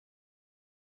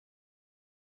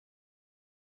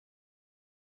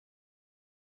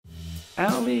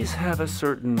Alleys have a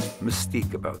certain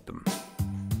mystique about them.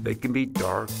 They can be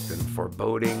dark and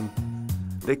foreboding.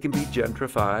 They can be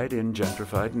gentrified in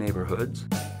gentrified neighborhoods.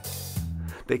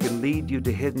 They can lead you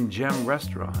to hidden gem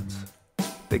restaurants.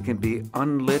 They can be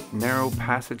unlit, narrow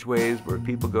passageways where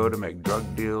people go to make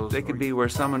drug deals. They can be where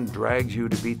someone drags you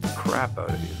to beat the crap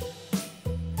out of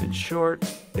you. In short,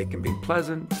 they can be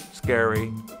pleasant,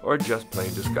 scary, or just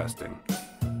plain disgusting.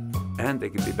 And they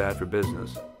can be bad for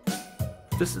business.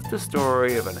 This is the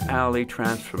story of an alley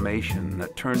transformation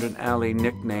that turned an alley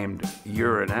nicknamed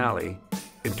You're an Alley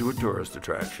into a tourist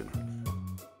attraction.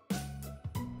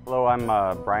 Hello, I'm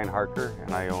Brian Harker,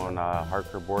 and I own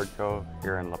Harker Board Co.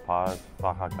 here in La Paz,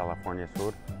 Baja California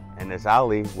Sur. And this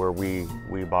alley where we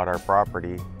bought our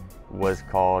property was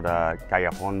called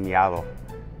Callejón Miado,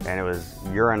 and it was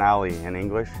Urine Alley in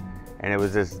English. And it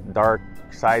was this dark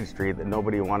side street that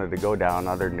nobody wanted to go down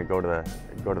other than to go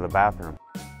to the bathroom.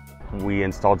 We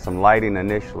installed some lighting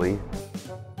initially.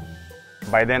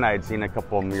 By then I had seen a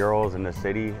couple of murals in the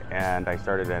city, and I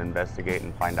started to investigate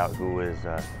and find out who was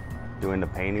doing the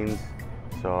paintings.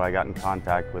 So I got in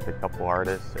contact with a couple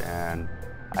artists, and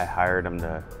I hired them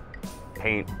to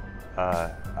paint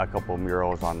a couple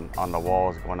murals on the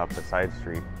walls going up the side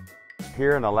street.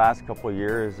 Here in the last couple of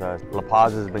years, La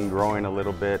Paz has been growing a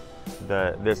little bit.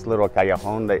 This little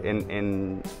callejón,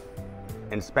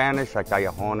 in Spanish, a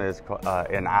callejón is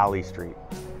an alley street.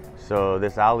 So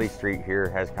this alley street here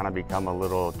has kind of become a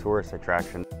little tourist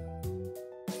attraction.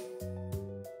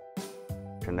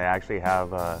 And they actually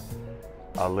have a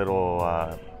little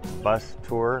bus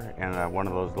tour and one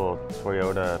of those little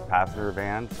Toyota passenger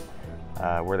vans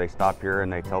where they stop here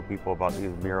and they tell people about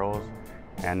these murals.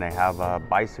 And they have a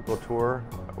bicycle tour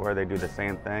where they do the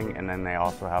same thing, and then they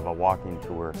also have a walking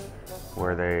tour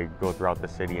where they go throughout the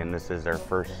city, and this is their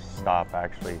first stop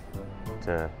actually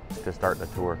to start the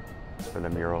tour for the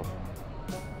murals.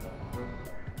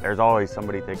 There's always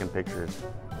somebody taking pictures.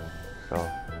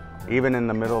 So even in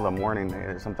the middle of the morning,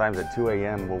 sometimes at 2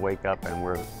 a.m. we'll wake up and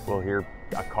we'll hear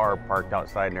a car parked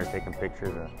outside and they're taking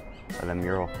pictures of the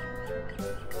mural.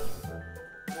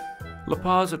 La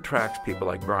Paz attracts people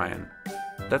like Brian.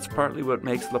 That's partly what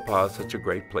makes La Paz such a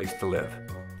great place to live,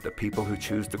 the people who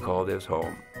choose to call this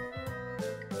home.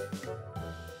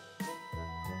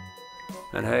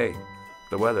 And hey,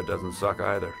 the weather doesn't suck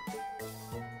either.